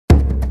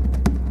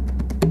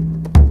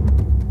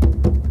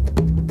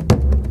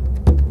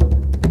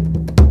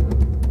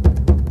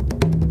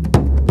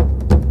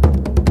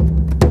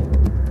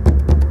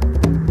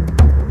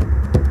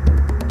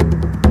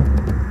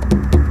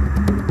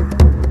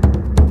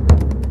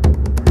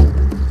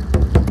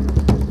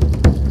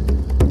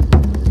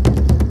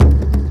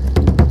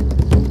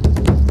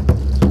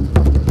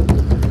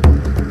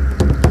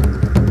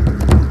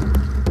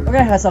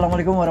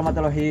Assalamualaikum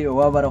warahmatullahi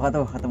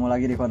wabarakatuh. Ketemu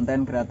lagi di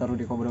konten kreator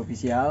Rudy Cobra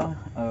official.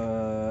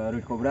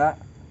 Rudy Cobra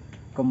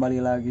kembali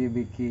lagi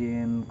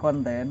bikin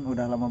konten.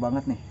 Udah lama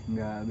banget nih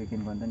nggak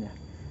bikin konten ya.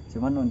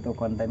 Cuman untuk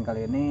konten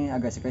kali ini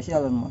agak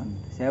spesial teman.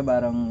 Saya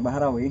bareng Bah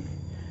Rawing.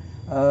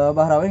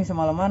 Bah Rawing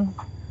semalaman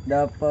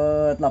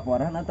dapat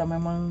laporan atau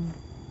memang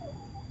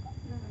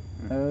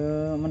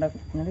mendak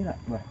nyalira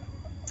Bah?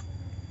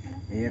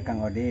 Iya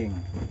Kang Oding,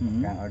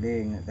 Kang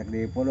Oding tak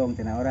di Pulung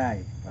tina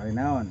orai, bari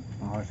naon,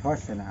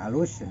 hos-hos cenah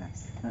halus cenah.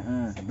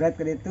 Sebret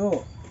ke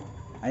ditu,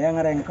 aya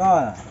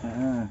ngarengkol,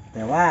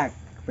 tewak,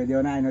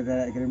 videona anu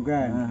teh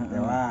kirimkeun,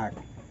 tewak.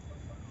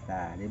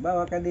 Tah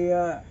dibawa ka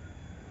dieu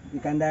di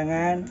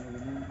kandangan,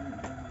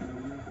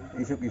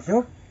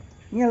 isuk-isuk,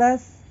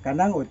 ngilas,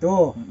 kandang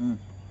utuh,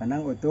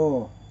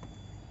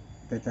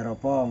 teu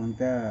caropong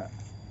teu.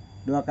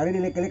 2 kali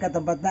dilik-lik ka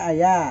tempatna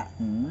aya,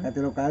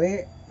 katilu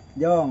kali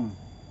jong.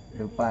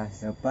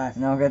 Lepas.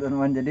 Nah, oke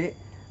teman-teman, jadi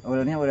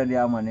ularnya udah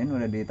diamanin,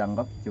 udah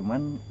ditangkap,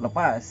 cuman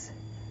lepas.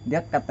 Dia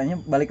katanya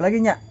balik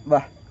lagi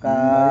Bah ke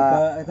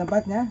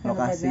tempatnya,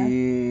 lokasi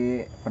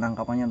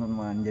penangkapannya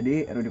teman-teman.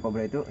 Jadi Rudy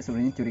Cobra itu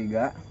sebenarnya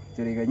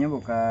curiganya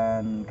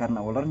bukan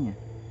karena ularnya,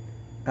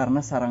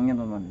 karena sarangnya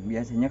teman-teman.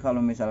 Biasanya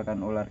kalau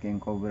misalkan ular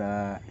king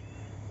cobra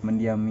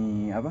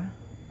mendiami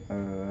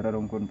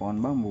rerungkun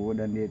pohon bambu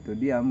dan dia itu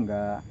diam,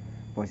 nggak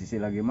posisi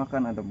lagi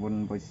makan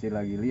ataupun posisi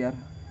lagi liar,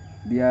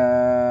 dia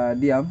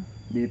diam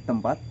di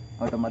tempat,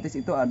 otomatis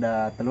itu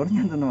ada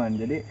telurnya teman-teman.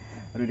 Jadi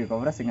Rudy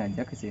Cobra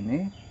sengaja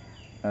kesini.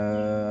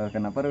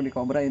 Kenapa Rudy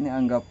Cobra ini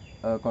anggap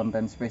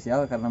konten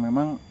spesial karena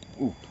memang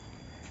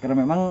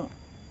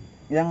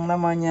yang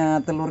namanya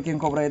telur king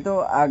cobra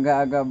itu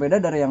agak-agak beda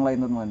dari yang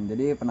lain teman-teman.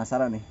 Jadi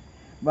penasaran nih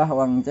Bah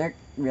wang cek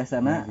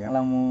biasana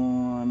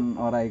lamun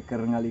orai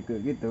keur ngalikeun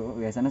gitu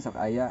biasana sok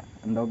aya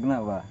endogna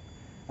Bah.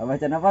 Abah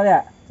can apa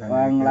ya?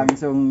 Bang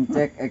langsung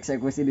cek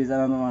eksekusi di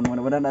sana teman.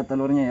 Mudah-mudahan ada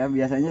telurnya ya.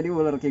 Biasanya di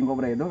ular king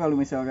cobra itu kalau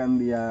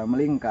misalkan dia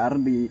melingkar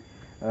di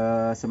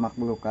semak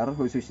belukar,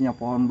 khususnya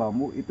pohon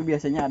bambu, itu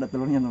biasanya ada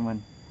telurnya teman.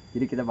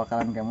 Jadi kita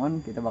bakalan kemon,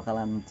 kita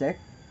bakalan cek.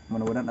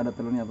 Mudah-mudahan ada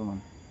telurnya teman.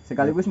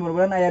 Sekaligus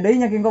mudah-mudahan aya deui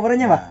nya king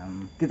cobranya Bah.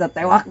 Kita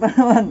tewak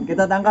teman.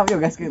 Kita tangkap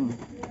yuk gaskeun.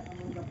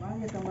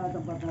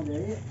 Tempatnya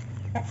deui.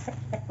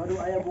 Padu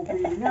aya buku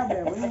ininya apa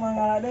ya? Ini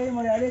mangala deui,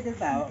 mali ade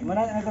cek tahu.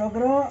 Mana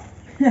agro-agro.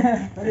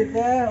 Tadi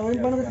teh, ulin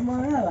panas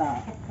semuanya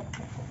lah.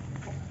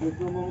 Terus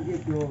ngomong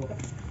gitu.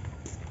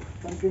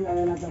 Penting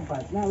aya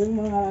tempatnya, ulin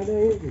mangala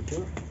deui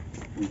gitu.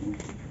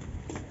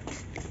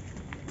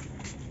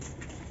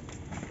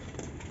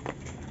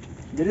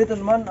 Jadi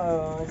teman,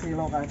 si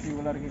lokasi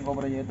ular king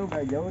cobranya itu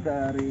gak jauh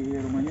dari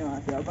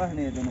rumahnya si Abah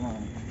nih teman.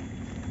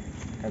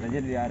 Katanya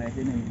di area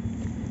sini.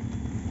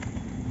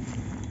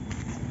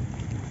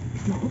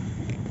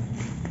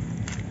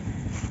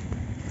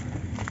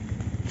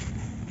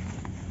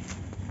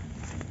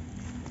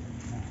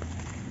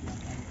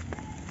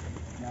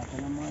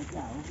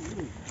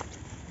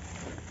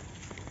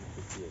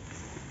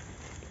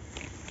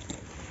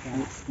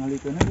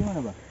 Ngalikeunna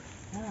gimana Bah?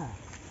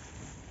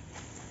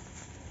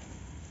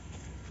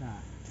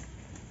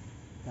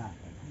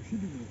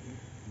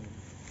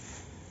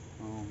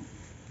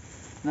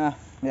 Nah,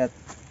 lihat,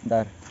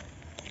 bentar.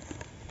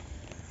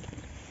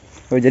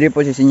 Oh, jadi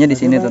posisinya di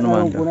sini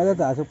teman-teman.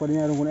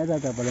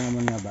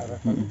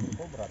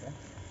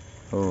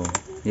 Oh,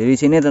 jadi di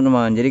sini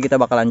teman-teman. Jadi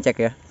kita bakalan cek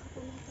ya.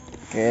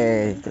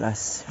 Oke,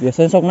 jelas.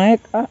 Biasanya sok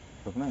naik,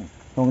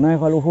 Sok naik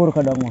ka luhur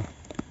kadang mah.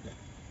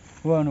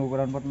 Wah,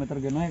 ukuran 4 meter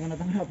ge naik kana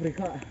tanah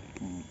Afrika.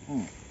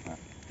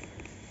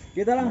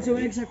 Kita langsung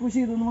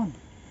eksekusi teman-teman.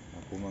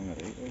 Aku mah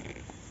ngeri.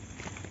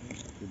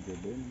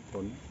 Kejadian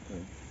pon.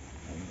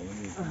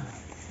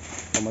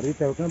 Kamari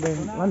tewakna bae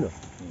mando.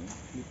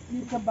 Di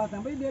tempat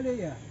sampai dia deh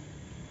ya.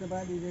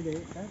 Tempat di deh.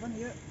 Kan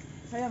ieu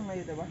sayang mah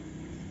ieu teh, Bah.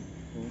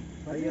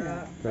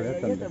 Aya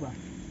ieu teh, Bah.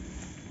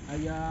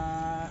 Aya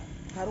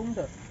karung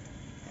teh.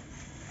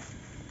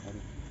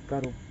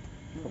 Karung.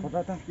 Apa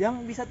datang?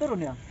 Yang bisa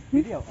turun ya?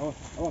 Video.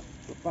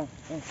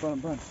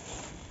 Pelan.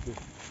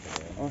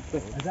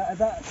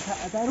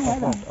 Ada rumah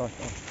ada.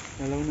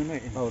 Kalau nuna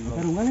ya.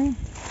 Ada rumah nih.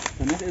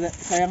 Sana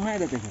sayangnya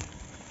ada teh.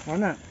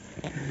 Mana?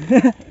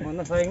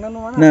 Mana sayangna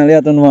nu mana? Nah,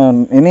 lihat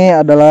teman-teman.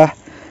 Ini adalah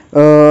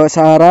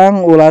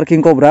sarang ular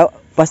king cobra.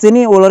 Pasti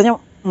nih ularnya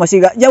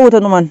masih gak jauh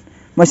teman-teman.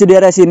 Masih di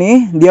area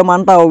sini, dia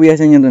mantau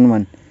biasanya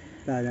teman-teman.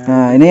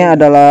 Nah, ini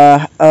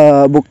adalah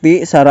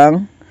bukti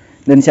sarang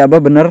dan si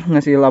Abah bener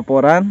ngasih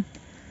laporan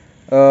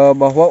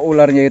bahwa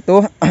ularnya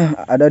itu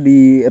ada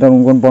di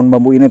rerungkun pohon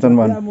bambu ini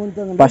teman-teman.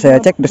 Pas saya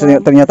cek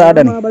ternyata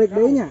ada nih.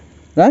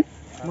 Kan?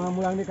 Mau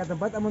mulang di ka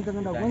tempat amun teu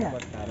ngendogna.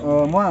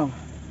 Moal.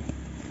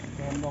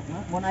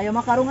 Mun aya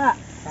mah karung ah.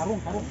 Karung.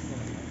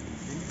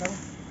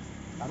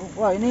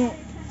 Wah, ini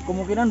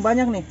kemungkinan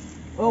banyak nih.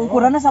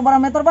 Ukurannya sabaraha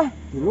meter, Bah?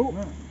 Dulu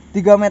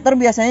 3 meter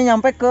biasanya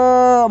nyampe ke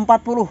 40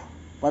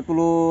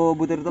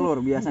 butir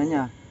telur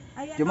biasanya.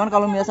 Cuman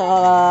kalau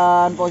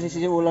misalkan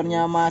posisi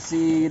ularnya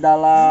masih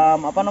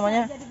dalam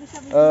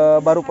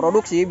baru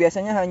produksi,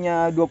 biasanya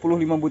hanya 25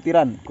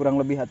 butiran kurang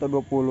lebih atau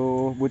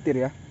 20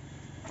 butir ya.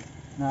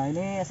 Nah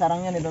ini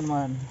sarangnya nih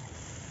teman-teman.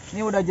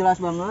 Ini udah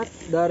jelas banget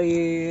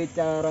dari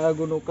cara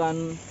gunakan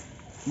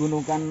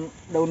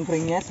daun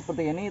keringnya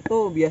seperti ini,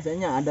 itu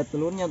biasanya ada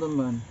telurnya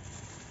teman-teman.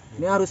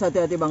 Ini harus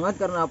hati-hati banget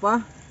karena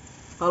apa?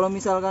 Kalau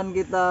misalkan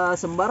kita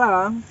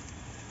sembarang,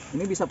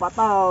 ini bisa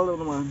fatal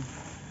teman-teman.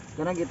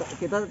 Karena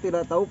kita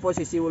tidak tahu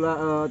posisi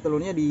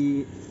telurnya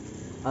di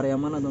area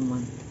mana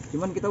teman-teman.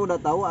 Cuman kita udah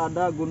tahu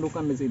ada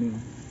gundukan di sini.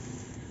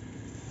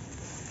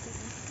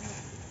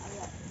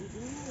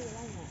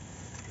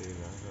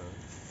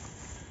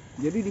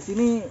 Jadi di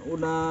sini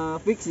udah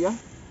fix ya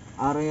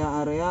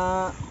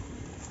area-area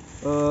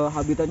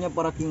habitatnya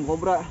para king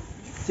cobra.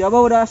 Siapa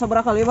udah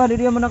seberapa kali bah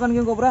dia menekan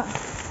king cobra?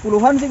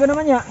 Puluhan sih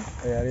namanya.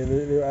 Ya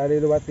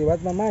ari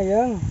liwat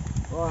mamayang.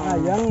 Wah,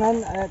 ayang kan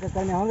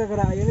kekanyawan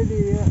kakara ayang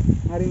di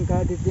ngaring ka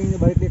titing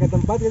balik di ke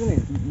tempat gitu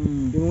nih.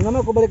 Bingung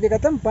mah aku balik di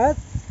ke tempat.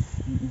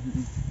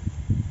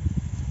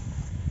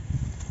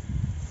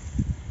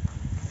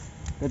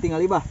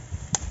 Ketinggali bah.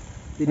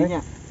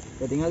 Tidinya.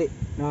 Ketinggali.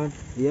 Naon?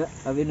 Iya,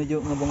 abi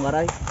nuju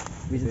ngebongkarai.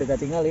 Bisa teu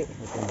ketinggali.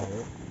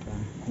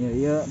 Ya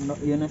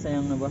iya na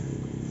sayang na bah.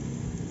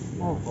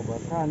 Oh,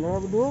 kebakaran lah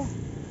betul.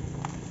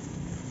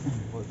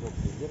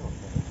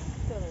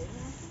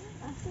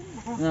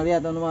 Nah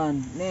lihat teman-teman,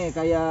 nih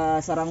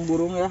kayak sarang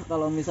burung ya.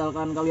 Kalau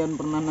misalkan kalian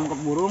pernah nangkep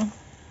burung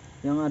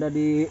yang ada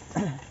di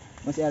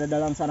masih ada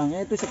dalam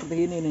sarangnya, itu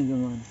seperti ini nih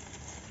teman-teman.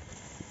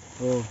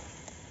 Oh,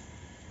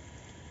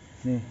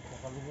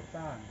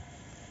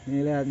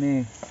 nih lihat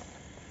nih.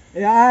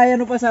 Ya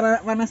anu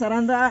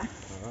penasaran tak?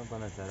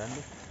 Penasaran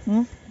tuh.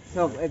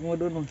 Sok ek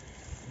mudun mah.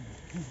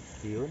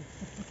 Siun.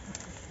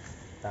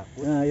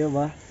 Takut. Nah, ayo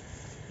bah.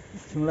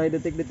 Mulai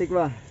detik-detik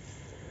lah.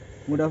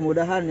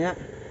 Mudah-mudahan ya.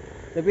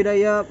 Tapi dah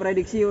ya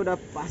prediksi udah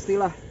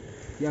pastilah.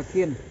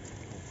 Yakin.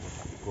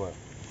 Kuat.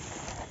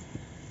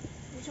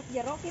 Besok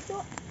jerok itu.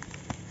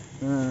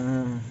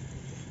 Nah.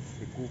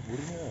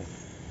 Dikuburnya.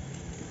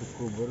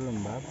 Dikubur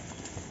lembab.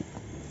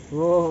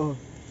 Oh.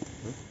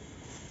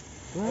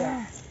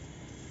 Wah.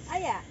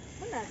 Ayah,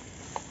 benar.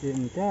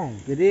 Cinta.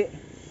 Jadi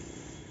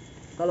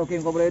kalau king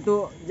cobra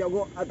itu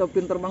jago atau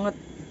pinter banget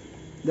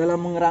dalam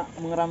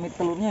mengerami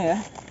telurnya ya.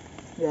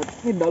 Lihat,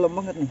 ini dalam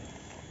banget nih.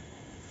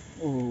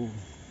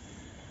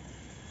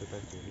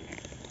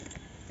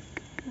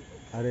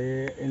 Hari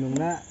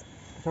indungna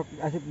sok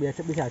asup biasa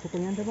bisa asup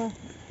pengen apa?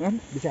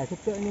 Bisa asup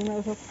tuh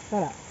indungna sok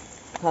tara.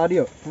 Ka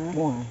dia.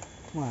 Moal.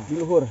 Di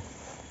luhur.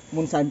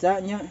 Mun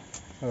sancanya.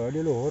 Oh, di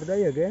luhur dah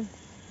ya, Gen.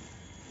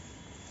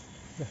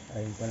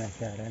 Aing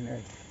penasaran euy.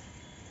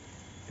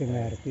 Teu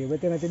ngarti,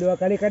 berarti nanti 2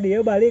 kali ka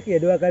dia balik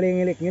ya, 2 kali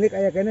ngilik-ngilik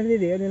aya kana di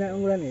dia dina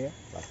unggulan ya.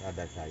 Pas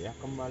ada saya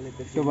kembali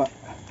ke sini. Coba.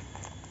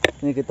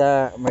 Ini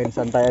kita main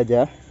santai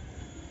aja.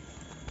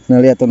 Nah,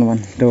 lihat teman-teman.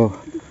 Tuh.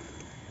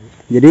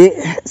 Jadi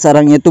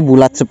sarangnya itu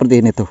bulat seperti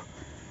ini tuh.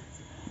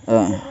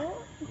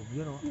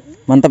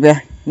 Mantap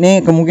ya. Ini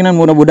kemungkinan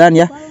mudah-mudahan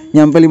ya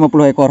nyampe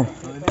 50 ekor.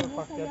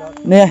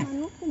 Nih ya.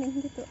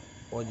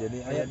 Oh,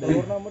 jadi aya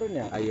telur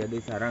nomornya. Aya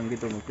di sarang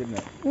gitu mungkin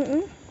ya.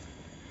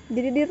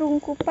 Jadi di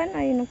rungkupan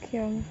aya nu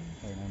kieu.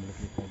 Aya ngambil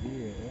tadi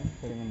ya,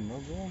 saringan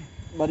bagus.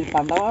 Bari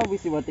pantau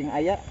abis dibating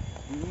aya.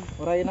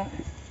 Orayna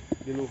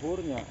Di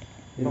luhurnya.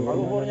 Di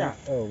luhurnya.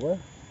 Oh, wah.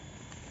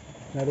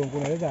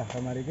 Narungkun aja dah,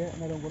 kamari ge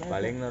narungkun aja.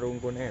 Paling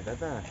narungkun eta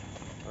tah.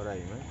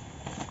 Orai mah.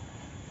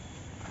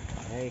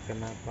 Hei,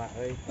 kenapa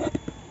euy?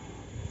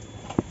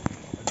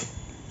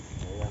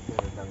 Saya tuh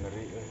udah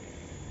ngeri euy.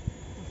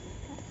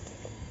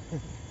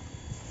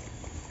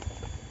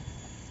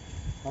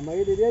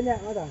 Kamari di dieu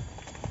nya, Matang.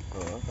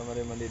 Oh,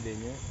 kamari mandi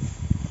dinya.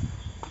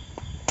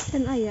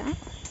 Dan aya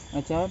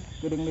acan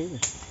gedeng deui.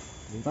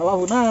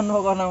 Salahunan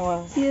pokona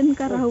mah. sieun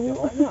karawu.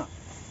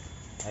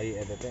 Ai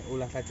eta teh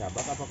ulah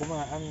kacabak apa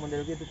kumaha ang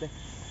model kitu teh.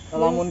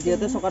 Lamun kieu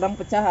teh sok kadang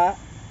pecah,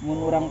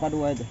 mun urang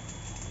padua itu.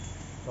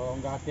 Kalau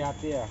enggak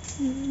hati-hati ya.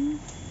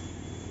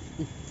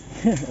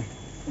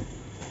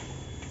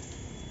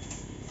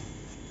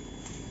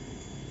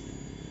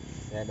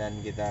 Ya, dan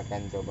kita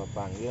akan coba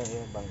panggil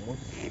ya Bang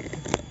Mus.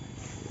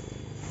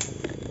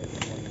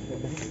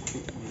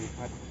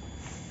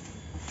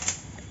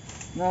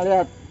 Nah,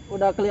 lihat,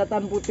 udah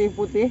kelihatan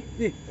putih-putih.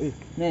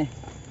 Nih,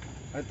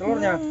 Ada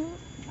telurnya.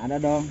 ada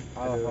dong.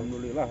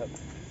 Alhamdulillah.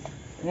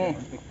 Nih,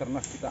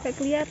 Ternak kita. Kayak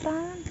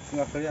kelihatan.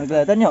 Enggak kelihatan.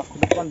 kelihatan yuk.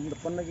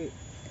 Depan lagi.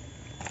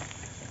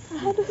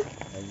 Aduh.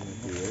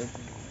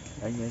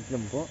 Hanya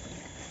jempol.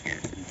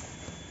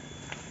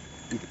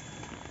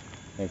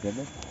 Ya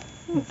siapa?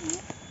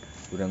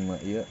 Kurang mah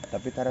iya,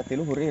 tapi tara ti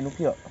luhur ieu nu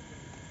kieu.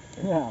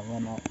 Ya,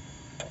 mana.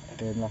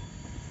 Keren lah.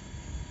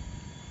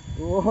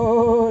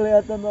 Wow,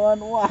 lihat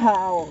teman-teman.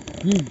 Wow.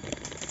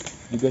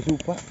 Juga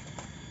supa.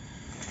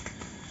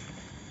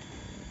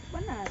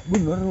 Benar.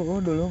 Bener oh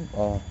dulu.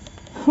 Oh.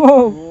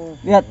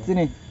 Lihat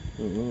sini.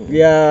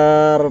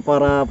 Biar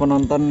para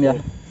penonton ya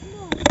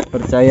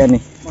percaya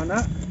nih.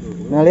 Mana?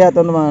 Nah, lihat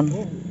teman-teman.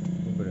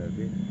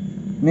 Berarti.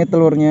 Ini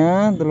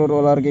telurnya,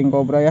 telur ular king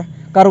cobra ya.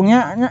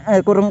 Karungnya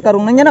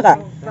karungnya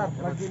Kak?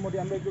 Lagi mau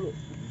diambil dulu.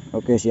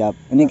 Oke, siap.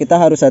 Ini kita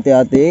harus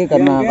hati-hati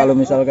karena kalau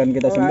misalkan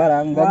kita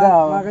sembarang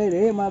gagal. Makanya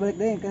deh, mau balik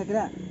deh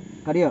kira-kira.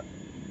 ka dieu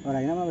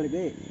orangnya mah balik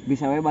deui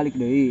bisa we balik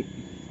deui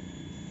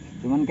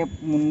cuman kayak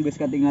mun geus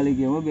katingali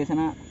kieu mah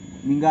biasana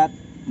minggat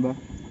bah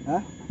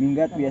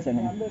minggat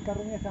biasanya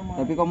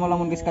tapi kalau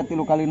lamun geus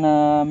katilu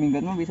kalina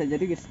minggat mah bisa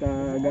jadi geus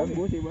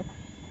kaganggu sih bah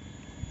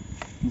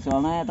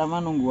soalnya eta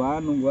mah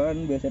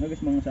nungguan biasanya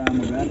geus mangsa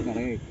megar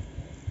karek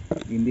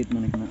indit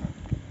manehna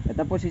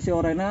eta posisi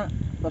orangna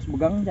tos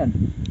begang can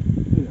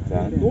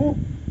tuh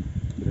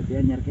berarti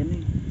anyar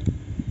kene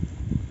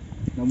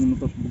lamun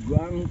tos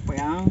begang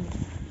peang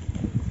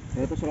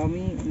saya tos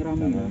rami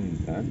ngerami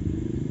kan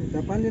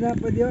kapan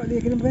dia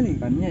dikirimkan nih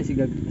kannya si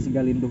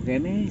galinduh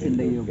kene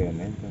senda ieu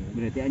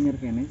berarti anyar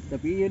kene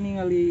tapi ieu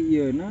ningali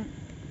ieuna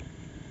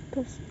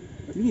Terus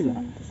gila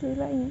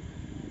ini.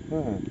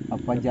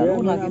 apa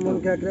jaluna gitu amun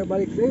kira-kira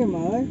balik deui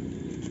mah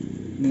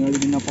ningali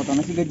dina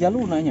fotona siga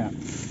jaluna nya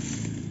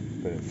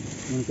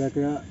mun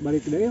kira-kira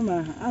balik deui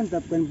mah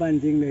antapkeun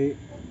pancing deui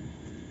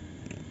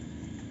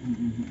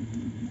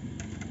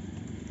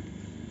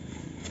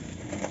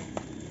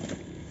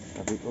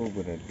tapi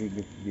berarti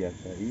geus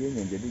biasa ieu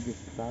nya jadi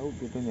geus tahu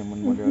gitu nyaman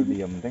model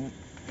diam teh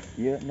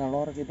ieu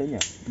nalor kitu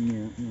nya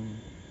iya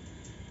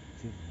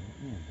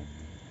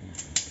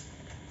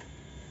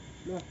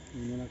lah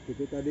gimana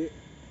gitu tadi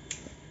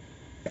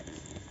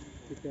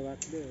kita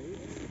lak deui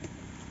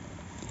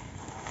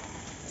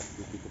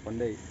itu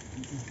pandai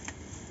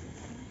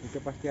itu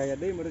pasti aya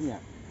deui meureun nya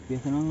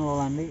biasana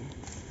ngelolaan deui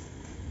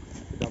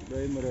sedap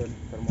deui meureun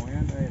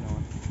termoyan aya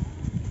naon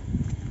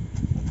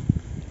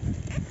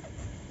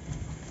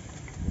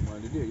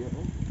di dia ya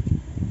om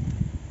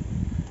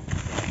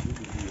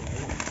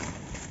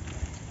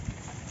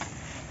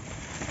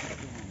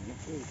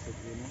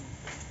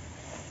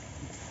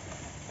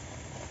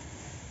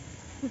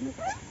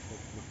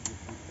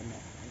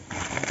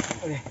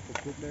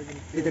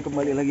kita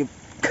kembali lagi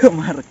ke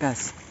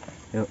markas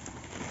yuk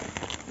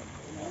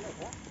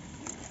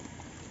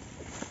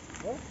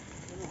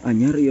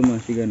anyar ieu mah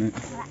sigana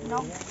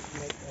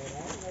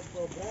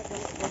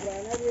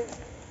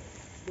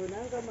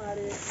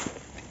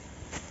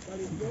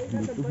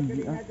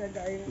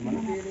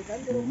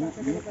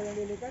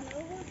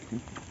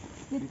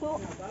Itu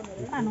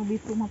anu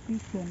bitu mah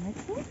pikeun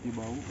itu di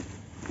bau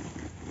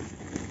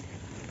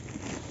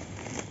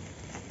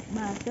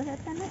bagus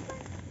eta na kan.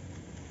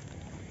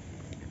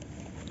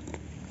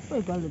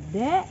 Woi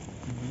galede.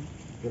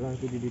 gelang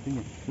itu di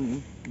ditunya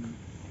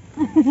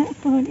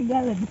Oh di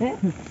galede.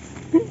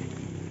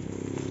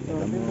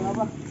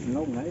 apa?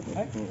 Enggak itu.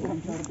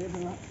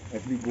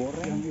 Es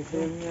digoreng gitu.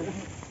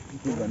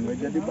 Bukan enggak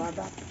jadi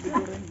badak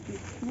digoreng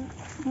gitu.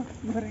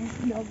 Goreng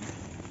dog.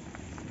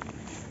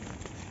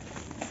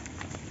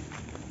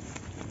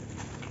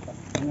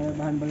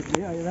 bahan balik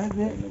deui aya lah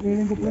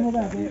ini kupuna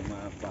dah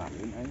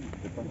Maafin aing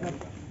cepat.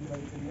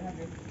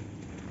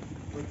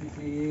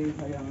 posisi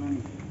sayangna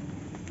nih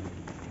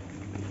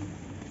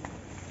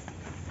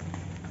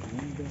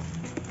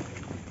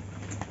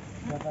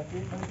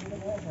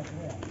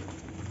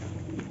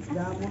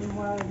jamun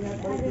mah dia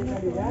balik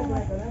tadi jaga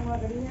kadang mah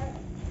kadinya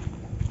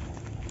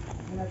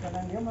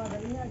kadang dia mah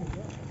kadinya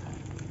gitu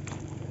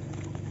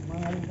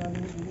mangalin kali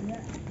dirinya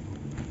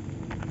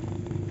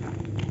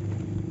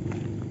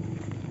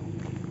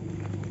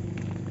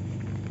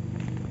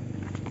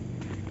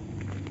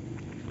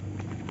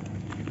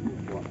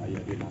Buat aya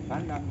di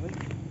kandang euy.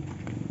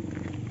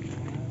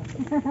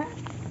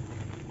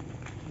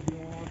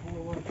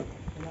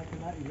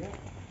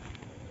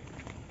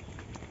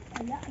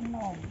 Aya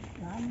enom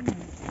kan.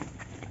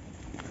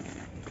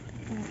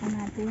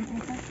 Kanatin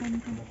eta kan.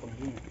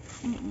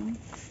 Heeh.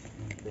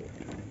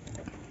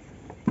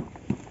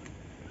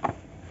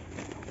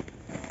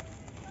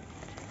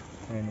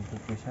 ini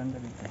pupusan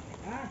tadi teh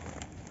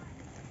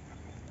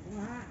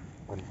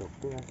Untuk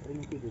tuh sering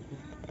gitu tuh.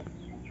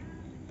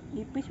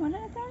 Ipis mana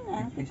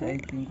tanya? bisa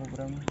king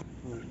Cobra mah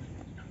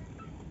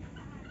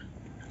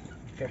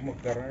Kayak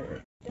mekar.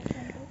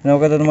 nah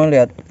oke teman-teman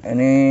lihat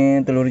ini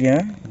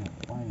telurnya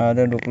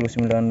ada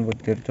 29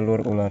 butir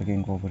telur ular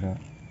king Cobra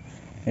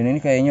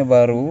ini kayaknya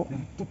baru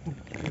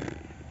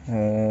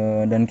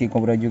dan king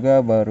Cobra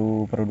juga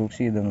baru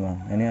produksi teman-teman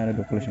ini ada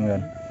 29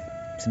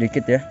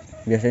 sedikit ya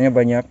biasanya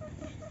banyak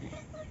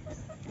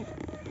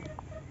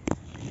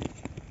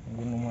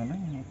gunung mana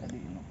ini tadi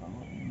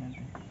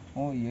nanti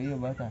oh iya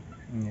bata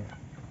iya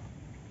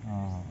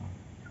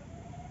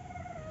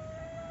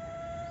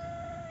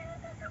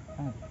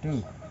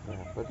aduh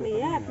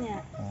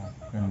Lihatnya.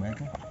 keren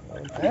banget ya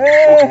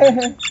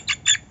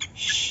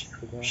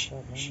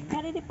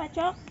Ada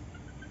dipacok.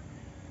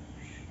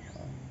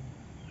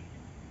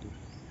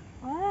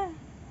 Wah.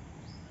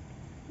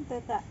 Itu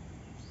tak.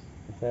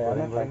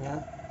 Saya tanya.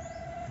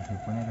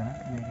 teleponnya kan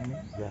ini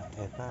Ya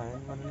eta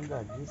aing mana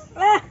gaji.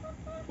 Lah.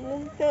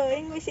 Itu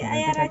yang bisa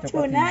aya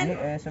racunan.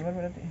 sabar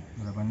berarti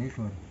berapa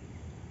ekor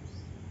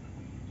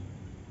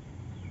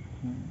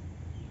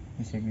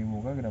bisa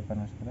dibuka ke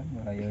depan restoran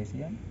bahaya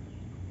isian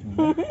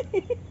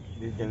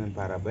Di jangan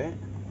parah be.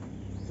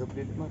 Sok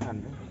di makan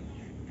deh.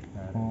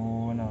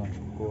 oh no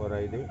Ku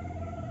orai deh.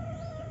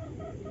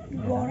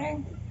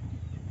 Goreng.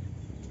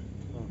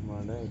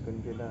 Mana ikan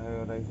kita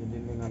orang sini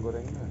dengan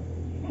gorengnya.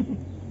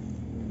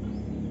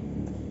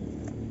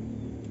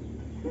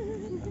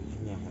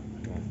 Ya,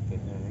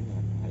 kita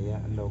ayah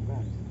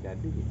endokan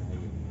jadi kita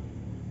ayah.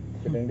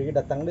 Kedeng dia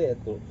datang deh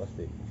itu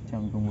pasti.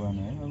 Jam tungguan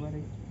ya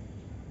bari.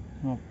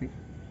 Ngopi.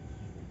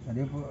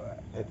 Tadi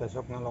Eta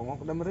sok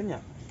ngalongok udah merenya.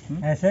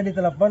 saya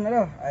ditelepon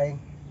aduh aing.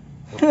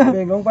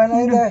 Bingung pan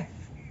aing teh.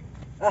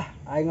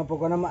 Aing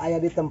ngapokona mah aya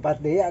di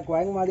tempat deui aku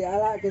aing mau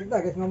diala kitu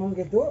tah geus ngomong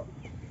kitu.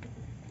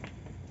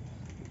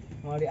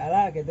 Mau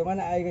diala gitu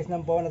kan aing geus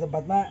nempoan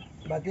tempat mah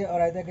berarti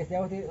orang itu geus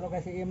jauh di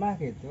lokasi imah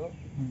gitu.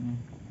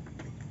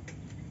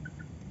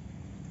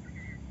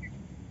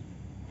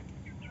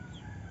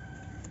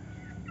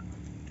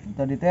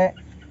 Tadi teh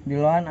di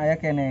luar aya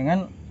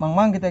kenengan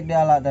mang kita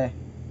diala teh.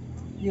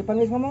 Ieu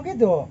panggil ngomong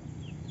gitu.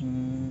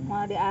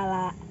 Mau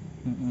diala.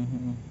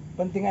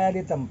 Penting aya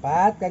di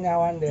tempat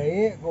kanyawan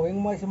deui kuing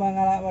mau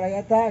semangala orang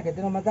eta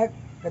gitu mah tak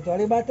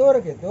kecuali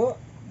batur gitu.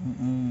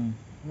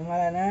 Nu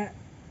ngaranna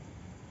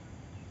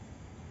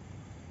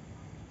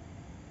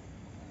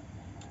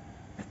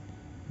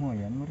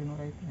Moyan meureun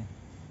urang teh.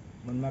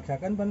 mun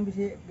maksakan pan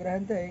bisi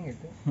gerahan teh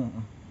gitu.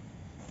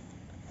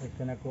 Terus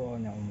kan aku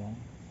ngomong.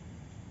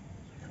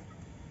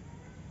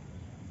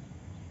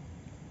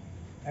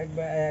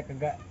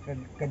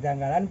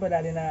 Kejanggalan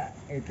pada dina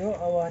itu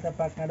Allah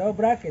tepat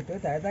ngadobrak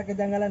gitu ternyata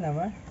kejanggalan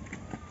nama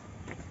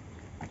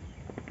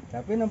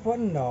tapi nempo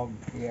endog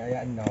iya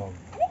ya endog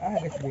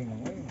geus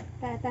bingung we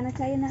Tanah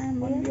China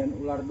ambil. Mandian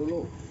ular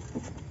dulu.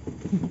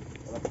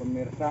 Para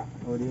pemirsa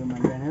dia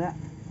mandian heula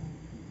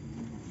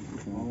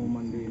mau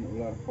mandiin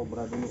ular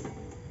Cobra dulu.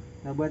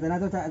 nah buat tanah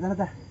tuh tanah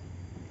tah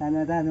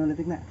tanah nu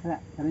leutikna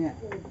tarunya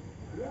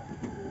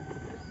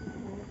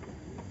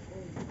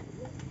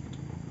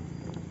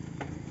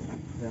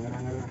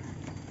jangan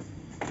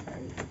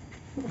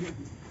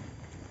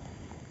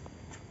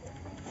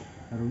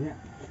tarunya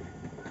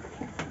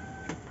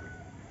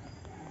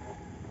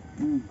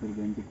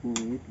Berganti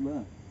kulit,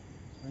 Bang.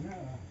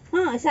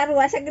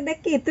 Sarua segede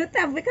kitu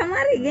tapi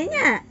kamari ge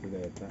nya.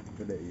 Sudah eta,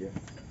 sudah iya.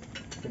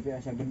 Tapi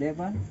asa gede,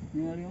 Pan.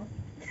 Ningali mah.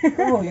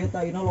 Oh, ieu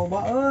taina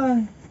loba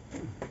euy.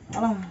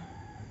 Alah.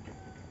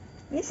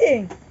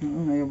 Ngising.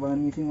 Aya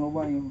bahan ngising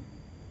loba ieu.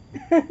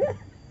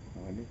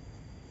 Mandi.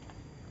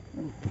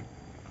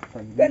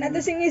 Kan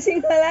atuh sing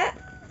ngising heula.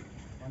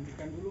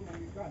 Mandikan dulu,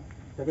 mandikan.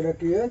 sagede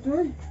kieu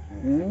cuy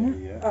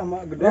Iya.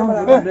 mah gede Gede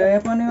malah gede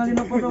pan ningali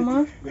na foto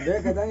mah. gede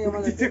katanya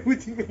mah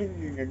Kucing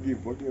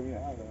ngagibot ya nya.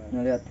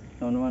 Nah, lihat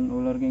teman-teman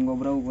ular king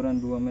cobra ukuran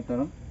 2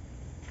 meter.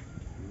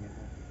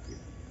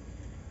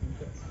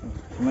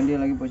 Cuman dia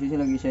lagi posisi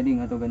lagi shading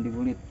atau ganti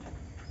kulit.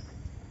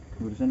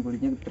 Barusan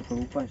kulitnya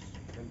terkelupas.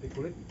 Ganti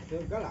kulit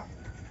galak.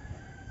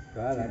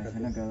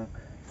 Biasanya galak.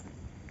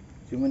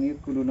 Cuman ieu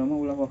kudu nama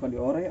ulah waka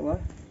diore, Wah.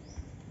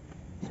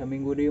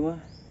 Saminggu deui mah.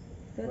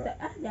 Teu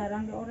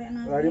jarang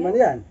diorena. Lari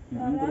mandian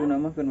Kudu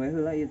namakeun we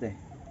heula ieu teh.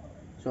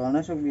 Soalna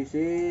sok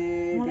bisi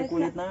di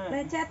kulitna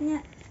Lecetnya.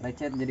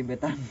 lecet jadi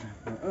betan.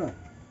 heeh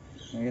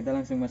Nah, kita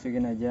langsung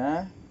masukin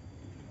aja.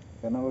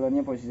 Karena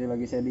ularnya posisi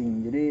lagi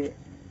shading. Jadi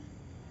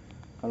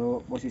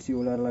kalau posisi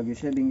ular lagi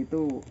shading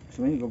itu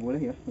sebenarnya nggak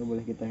boleh ya, nggak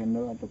boleh kita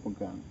handle atau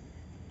pegang.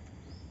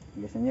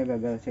 Biasanya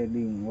gagal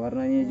shading,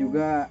 warnanya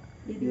juga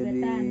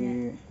jadi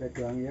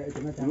kecuali ya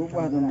itu mah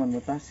berubah teman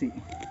mutasi.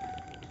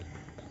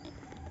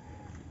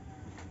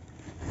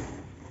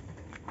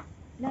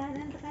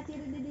 Dan teka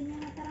ciri didinya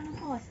mah tarang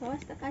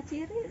hos teka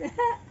ciri.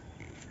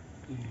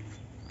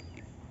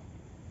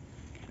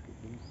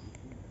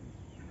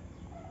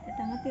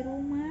 Eta mah ti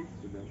rumah.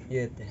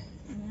 Iya teh.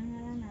 Nya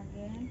ngaran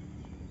agen.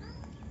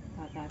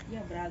 Kakak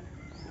ya brag.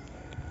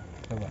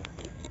 Coba.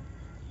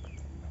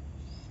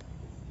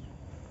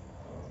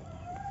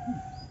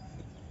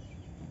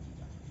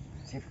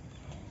 Sip.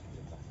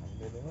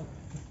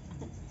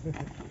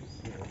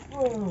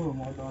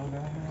 motor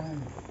kan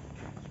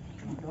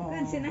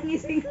Kan si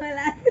nangis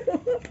heula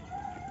atuh.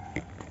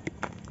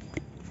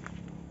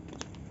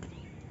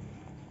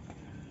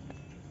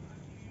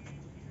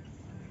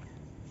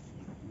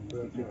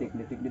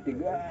 Detik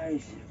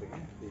guys.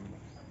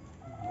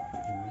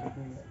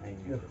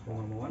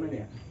 Mau mana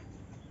ya?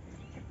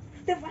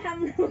 Teu paham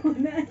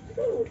naonna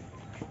atuh.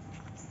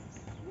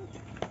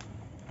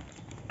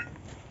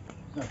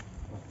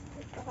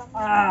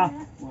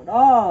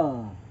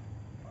 Modal.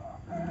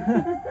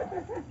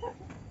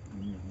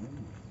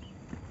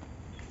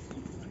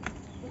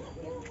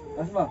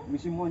 Asbah,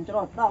 misi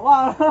moncrot.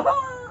 Wah.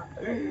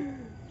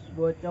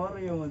 Bocor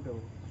ya mah tuh.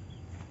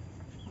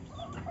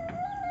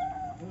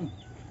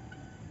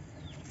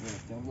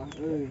 Coba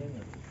euy.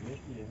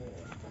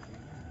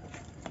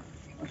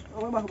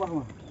 Bah.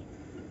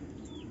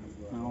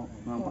 Mau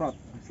ngamprot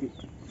pasti.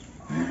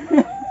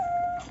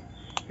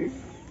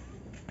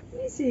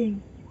 Ngising.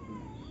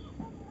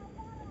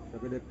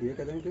 sagede kieu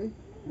katanya cuy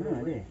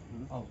Nah, deh.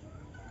 Oh.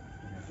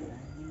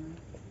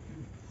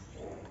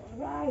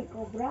 Alright,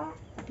 Cobra.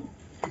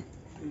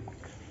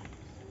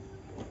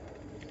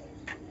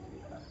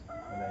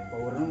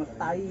 Powernya mah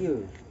tai ye.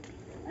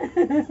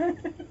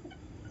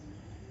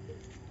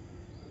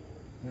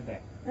 Nanti.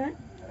 Hah?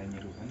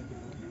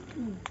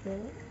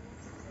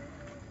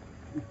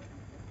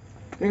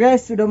 Oke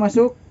guys, sudah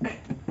masuk.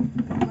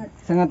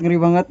 Sangat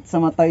ngeri banget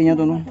sama tainya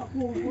tuh.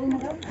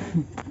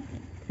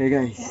 Oke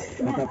guys,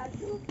 mantap.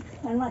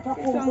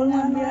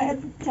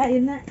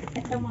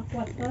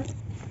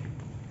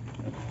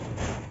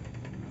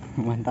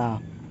 Mantap.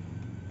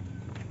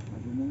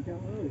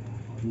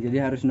 Jadi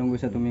harus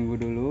nunggu 1 minggu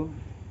dulu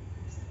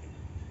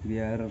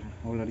biar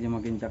ularnya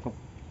makin cakep.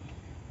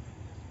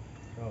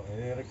 Oh,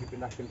 ini harus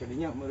dipindahkan ke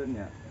dinya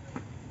mulutnya.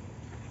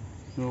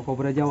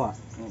 Cobra Jawa.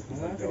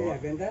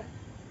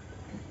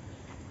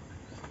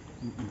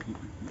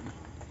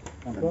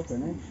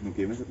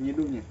 Mungkin masuk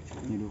nyiduhnya.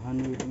 Nyiduhan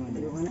gitu mah.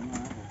 Nyiduhan.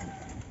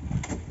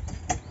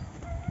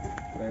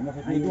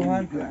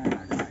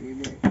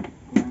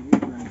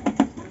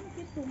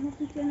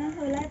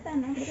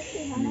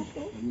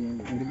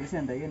 Yang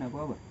dibersihan tadi aku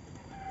apa?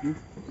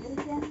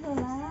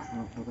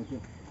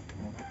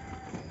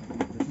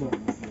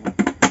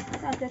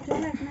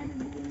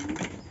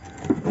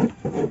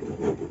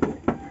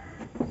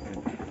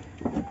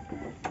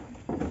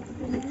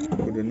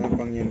 Udah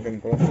nampang nyenkan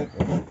kloset.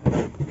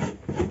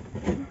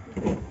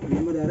 Ini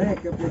mah darek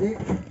jadi.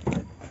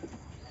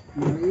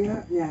 Iya,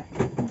 ya.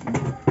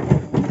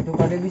 Itu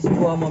kada bisa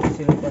gua mau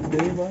bisa lepas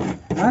deui, Bang.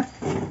 Hah?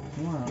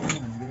 Wah,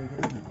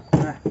 kira-kira.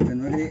 Nah, kan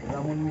tadi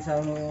Lamun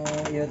misalnya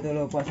ya tuh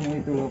lepas mau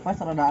itu lepas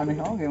rada aneh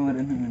oke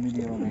kemarin ini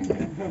dia oke.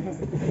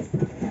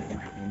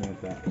 Ini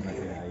tak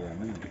masih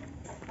ayaman.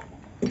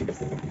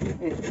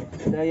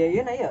 Daya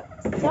ieu na ya.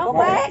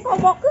 Coba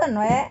kobokeun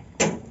we.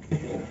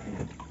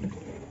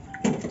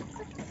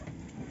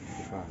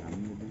 Paham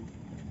gitu.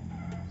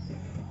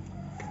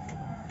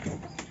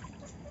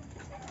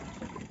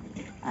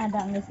 Ada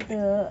geus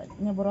teu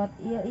nyebrot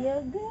ieu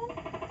geus.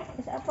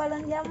 Geus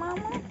apalan jama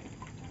mah.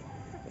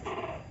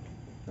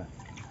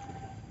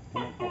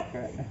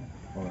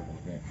 Oh,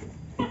 oke.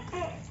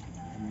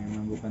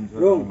 Memang bukan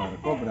suara ular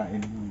Cobra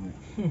ini.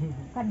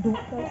 Kaduk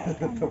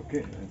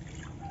Oke.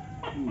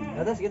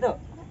 Atas gitu.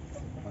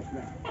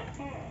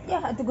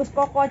 ya atuh geus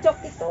kokocok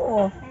itu.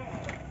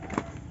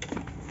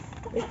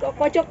 Geus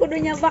kokocok kudu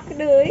nyabak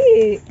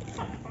deui.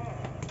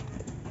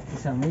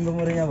 Samping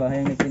gumurnya bah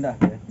yang dipindah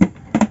ya.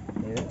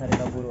 Ya hari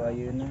kaburu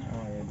ayeuna.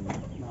 Oh ya di.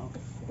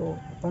 tuh,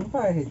 pan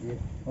paeh ya.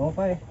 Oh,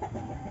 pae.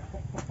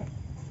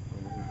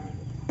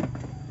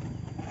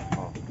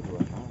 Oh, kedua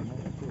tangan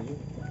itu.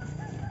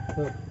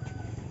 Tuh.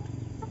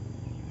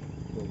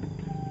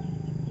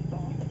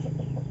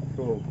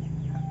 Tuh.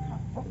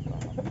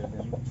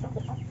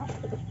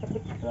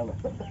 Berapa?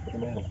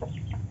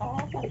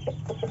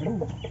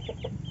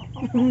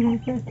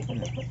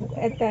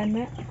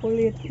 Etana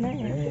kulitna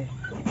ya.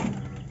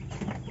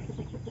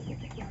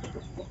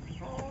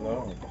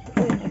 Loh.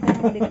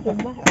 Mau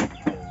dikumbah.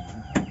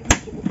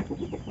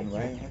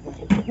 Baik.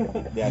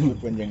 Diatur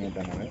panjangnya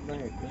tanahnya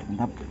baik.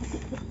 Mantap.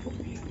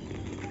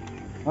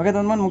 Oke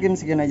teman-teman, mungkin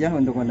sekian aja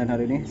untuk konten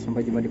hari ini.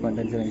 Sampai jumpa di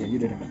konten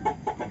selanjutnya.